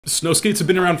Snowskates have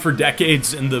been around for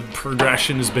decades and the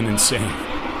progression has been insane.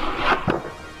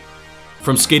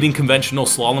 From skating conventional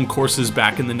slalom courses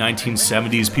back in the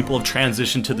 1970s, people have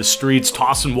transitioned to the streets,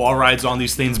 tossing wall rides on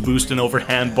these things, boosting over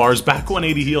handbars, back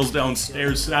 180 heels down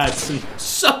stair sets, and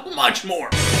so much more.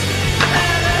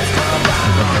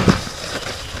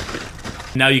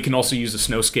 Now you can also use a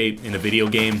snow skate in a video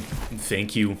game.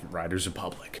 Thank you, Riders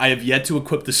Republic. I have yet to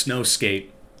equip the snow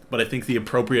skate, but I think the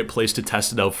appropriate place to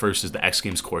test it out first is the X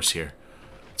Games course here.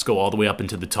 Let's go all the way up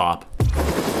into the top.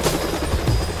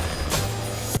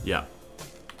 Yeah.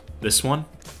 This one.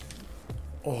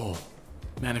 Oh,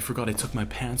 man, I forgot I took my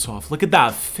pants off. Look at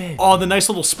that fit. Oh, the nice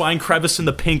little spine crevice and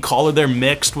the pink collar there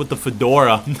mixed with the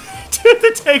fedora. Dude,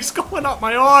 the take's going up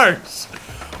my arms.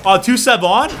 2-7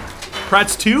 on.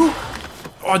 Prats 2.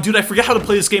 Oh, dude, I forget how to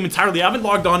play this game entirely. I haven't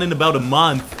logged on in about a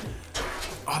month.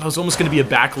 Oh, that was almost gonna be a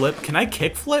backflip. Can I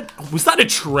kickflip? Was that a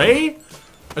tray?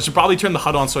 I should probably turn the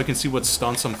HUD on so I can see what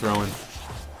stunts I'm throwing.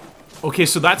 Okay,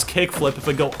 so that's kickflip if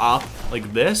I go up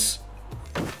like this.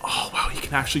 Oh, wow, you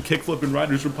can actually kickflip in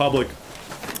Riders Republic.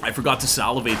 I forgot to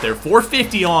salivate there.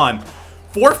 450 on.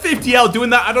 450 out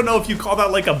doing that. I don't know if you call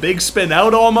that like a big spin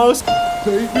out almost.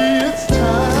 Baby, it's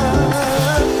time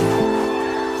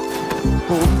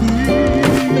for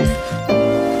me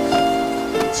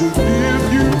to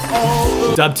give you all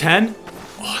the... Dub 10.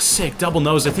 Oh, sick. Double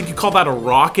nose. I think you call that a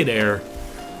rocket air.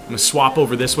 I'm gonna swap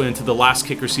over this one into the last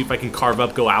kicker, see if I can carve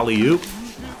up, go alley-oop.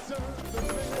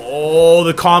 Oh,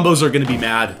 the combos are gonna be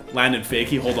mad. Landing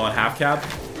fakie, hold on, half cap.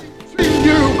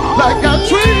 Like I'm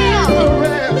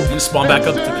gonna spawn back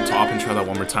up to the top and try that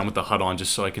one more time with the HUD on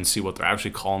just so I can see what they're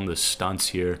actually calling the stunts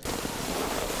here.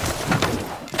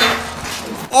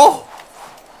 Oh!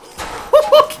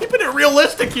 Keeping it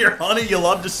realistic here, honey. You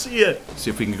love to see it.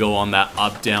 See if we can go on that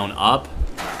up, down, up.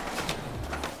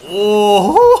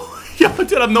 Oh! Yeah,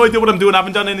 dude, I have no idea what I'm doing. I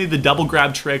haven't done any of the double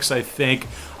grab tricks, I think,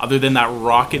 other than that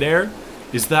rocket air.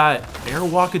 Is that air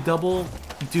walk a double?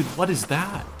 Dude, what is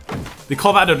that? They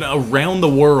call that an around the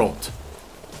world.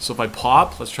 So if I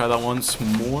pop, let's try that once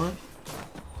more.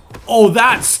 Oh,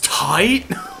 that's tight.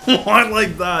 I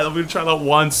like that. I'm gonna try that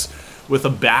once with a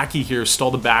backy here.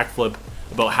 Stall the backflip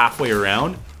about halfway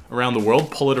around the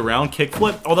world. Pull it around, kick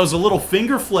flip. Oh, that was a little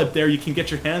finger flip there. You can get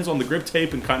your hands on the grip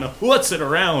tape and kind of hoots it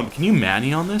around. Can you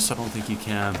manny on this? I don't think you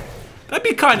can. That'd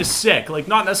be kind of sick, like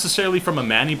not necessarily from a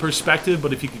manny perspective,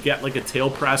 but if you could get like a tail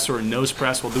press or a nose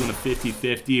press while doing a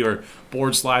 50-50 or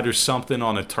board slide or something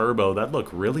on a turbo, that'd look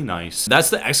really nice. That's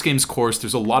the X Games course.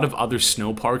 There's a lot of other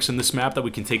snow parks in this map that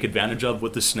we can take advantage of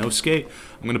with the snow skate.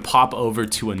 I'm gonna pop over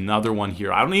to another one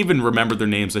here. I don't even remember their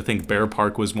names. I think Bear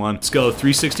Park was one. Let's go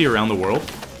 360 around the world.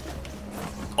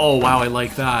 Oh, wow, I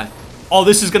like that. Oh,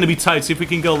 this is gonna be tight. See if we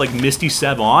can go like Misty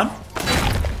Sev on.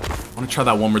 I want to try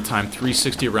that one more time.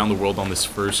 360 around the world on this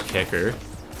first kicker.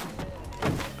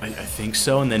 I think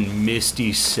so. And then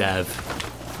Misty Sev.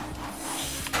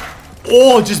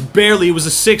 Oh, just barely. It was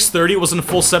a 630. It wasn't a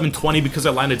full 720 because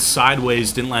I landed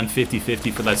sideways. Didn't land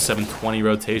 50-50 for that 720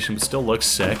 rotation, but still looks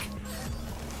sick.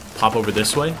 Pop over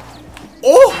this way.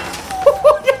 Oh!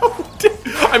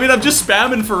 I mean, I'm just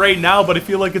spamming for right now, but I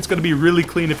feel like it's going to be really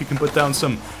clean if you can put down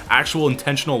some actual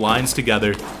intentional lines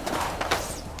together.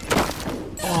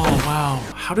 Oh, wow.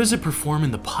 How does it perform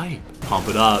in the pipe? Pump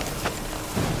it up.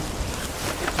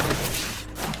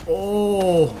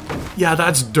 Oh, yeah,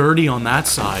 that's dirty on that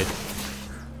side.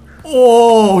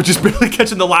 Oh, just barely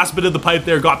catching the last bit of the pipe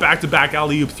there. Got back-to-back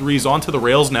alley-oop threes onto the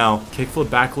rails now. Kickflip,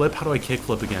 backlip. How do I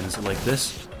kickflip again? Is it like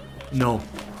this? No.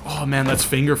 Oh, man, that's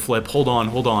finger flip. Hold on,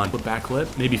 hold on. Flip,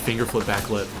 backlip. Maybe finger flip,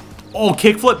 backlip. Oh,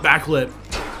 kickflip, backlip.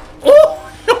 Oh,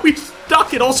 we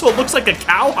stuck it. Also, it looks like a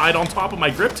cowhide on top of my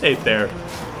grip tape there.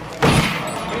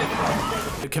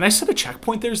 Can I set a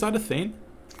checkpoint there? Is that a thing?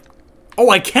 Oh,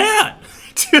 I can!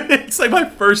 Dude, it's like my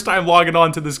first time logging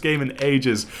on to this game in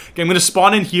ages. Okay, I'm gonna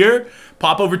spawn in here,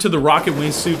 pop over to the rocket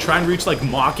wingsuit, try and reach like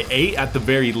Mach 8 at the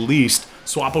very least,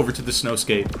 swap over to the snow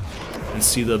skate, and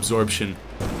see the absorption.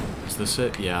 Is this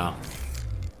it? Yeah.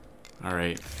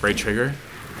 Alright, right trigger.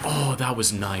 Oh, that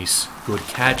was nice. Good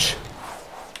catch.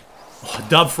 Oh,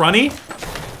 dub fronty.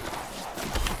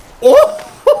 Oh!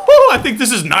 I think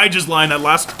this is Nigel's line at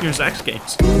last year's X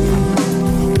Games.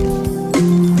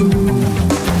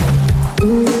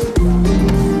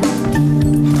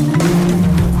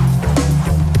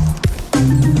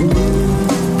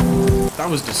 That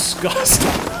was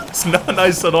disgusting. It's not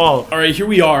nice at all. All right, here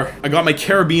we are. I got my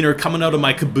carabiner coming out of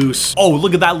my caboose. Oh,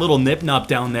 look at that little nip nop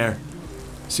down there.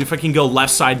 See if I can go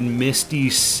left side Misty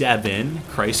 7.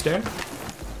 Christ there.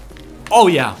 Oh,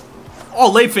 yeah. Oh,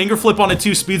 late finger flip on it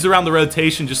too. Speeds around the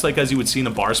rotation just like as you would see in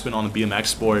a bar spin on the BMX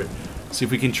sport. See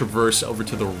if we can traverse over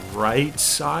to the right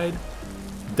side.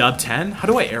 Dub 10? How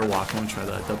do I airwalk? I want to try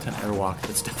that. Dub 10 airwalk.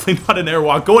 That's definitely not an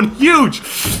airwalk. Going huge!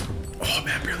 Oh,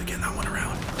 man, barely getting that one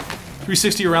around.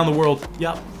 360 around the world.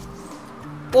 Yep.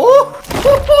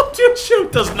 Oh, dude,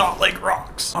 shoot, does not like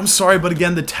rocks. I'm sorry, but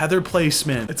again, the tether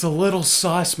placement, it's a little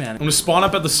sus, man. I'm gonna spawn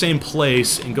up at the same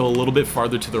place and go a little bit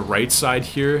farther to the right side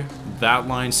here. That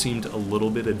line seemed a little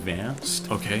bit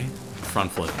advanced. Okay,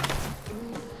 front flip.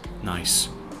 Nice.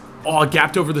 Oh, I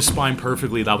gapped over the spine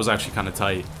perfectly. That was actually kind of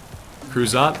tight.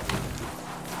 Cruise up.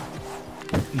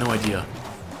 No idea.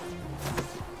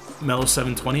 Mellow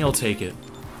 720, I'll take it.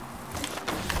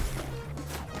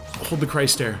 Hold the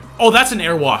Christ air. Oh, that's an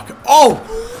airwalk. Oh!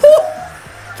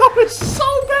 That was so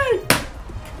big!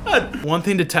 God. One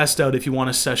thing to test out if you want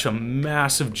to sesh a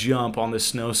massive jump on the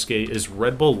snow skate is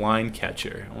Red Bull Line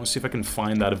Catcher. I want to see if I can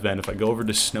find that event. If I go over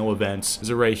to snow events, is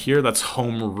it right here? That's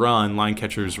home run. Line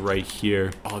Catcher is right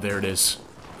here. Oh, there it is.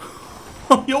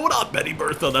 Yo, what up, Betty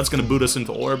Bertha? That's going to boot us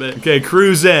into orbit. Okay,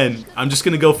 cruise in. I'm just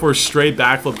going to go for a straight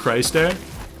backflip Christ air.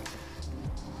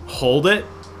 Hold it.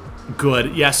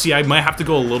 Good. Yeah, see, I might have to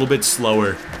go a little bit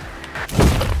slower.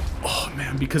 Oh,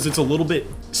 man, because it's a little bit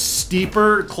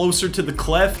steeper, closer to the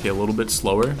cliff. Okay, a little bit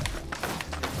slower.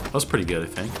 That was pretty good, I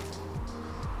think.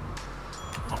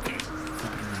 Okay.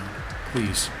 Flip it around.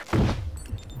 Please.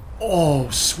 Oh,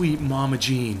 sweet Mama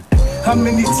Jean. How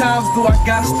many times do I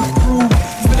got to prove?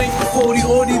 If it ain't the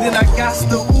 40 then I got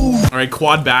to ooh. All right,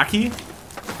 quad backy.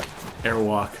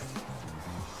 Airwalk.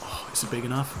 Is it big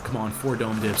enough? Come on, 4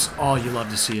 dome dips. Oh, you love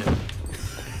to see it.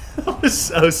 That was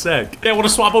so sick. Okay, I want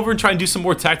to swap over and try and do some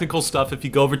more technical stuff. If you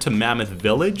go over to Mammoth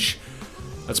Village,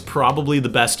 that's probably the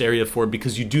best area for it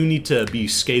because you do need to be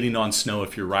skating on snow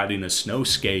if you're riding a snow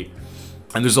skate.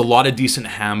 And there's a lot of decent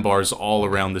handbars all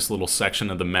around this little section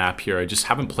of the map here. I just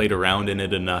haven't played around in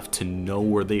it enough to know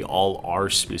where they all are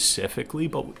specifically,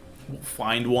 but we'll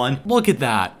find one. Look at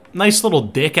that. Nice little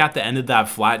dick at the end of that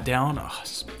flat down. Oh,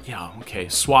 yeah, okay.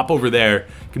 Swap over there.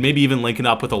 Could maybe even link it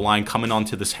up with a line coming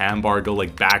onto this handbar, go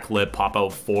like back lip, pop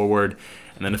out forward.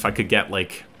 And then if I could get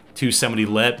like 270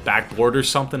 lip, backboard or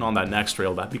something on that next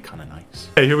rail, that'd be kind of nice.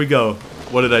 Okay, here we go.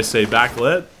 What did I say? Back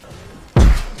lip?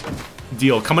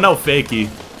 Deal. Coming out fakey.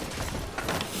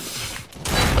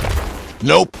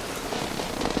 Nope.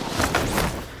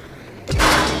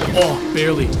 Oh,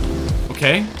 barely.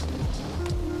 Okay.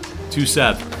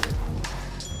 2-7.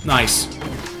 Nice.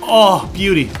 Oh,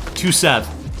 beauty. 2-7.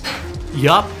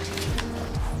 Yup.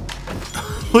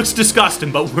 Looks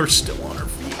disgusting, but we're still on our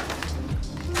feet.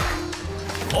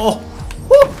 Oh.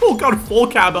 Oh, got a full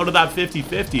cab out of that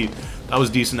 50-50. That was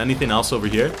decent. Anything else over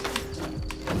here?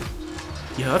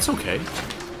 Yeah, that's okay.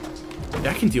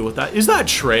 Yeah, I can deal with that. Is that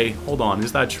Trey? Hold on.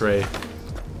 Is that Trey?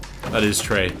 That is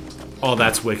Trey. Oh,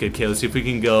 that's wicked. Okay, let's see if we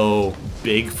can go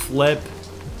big flip.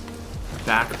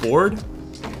 Backboard.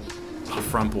 Oh,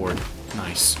 front board.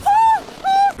 Nice.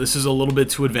 This is a little bit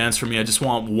too advanced for me. I just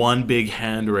want one big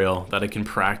handrail that I can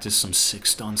practice some sick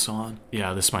stunts on.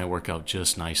 Yeah, this might work out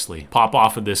just nicely. Pop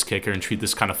off of this kicker and treat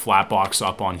this kind of flat box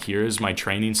up on here as my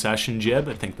training session jib.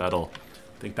 I think that'll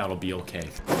be okay.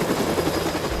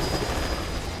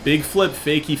 Big flip,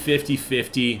 fakie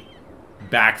 50-50,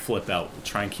 back flip out. We'll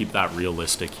try and keep that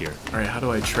realistic here. All right, how do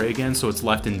I tray again? So it's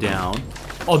left and down.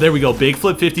 Oh, there we go. Big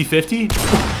flip 50-50.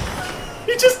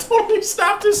 He just totally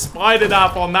snapped his spine in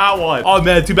half on that one. Oh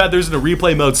man, too bad there's in a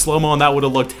replay mode slow-mo and that would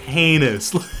have looked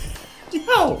heinous.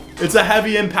 Yo, it's a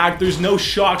heavy impact. There's no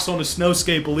shocks on a snow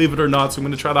skate, believe it or not. So I'm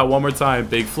gonna try that one more time.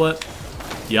 Big flip.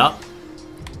 Yup.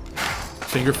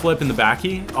 Finger flip in the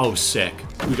backy. Oh, sick.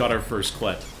 We got our first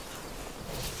clip.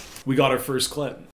 We got our first clip.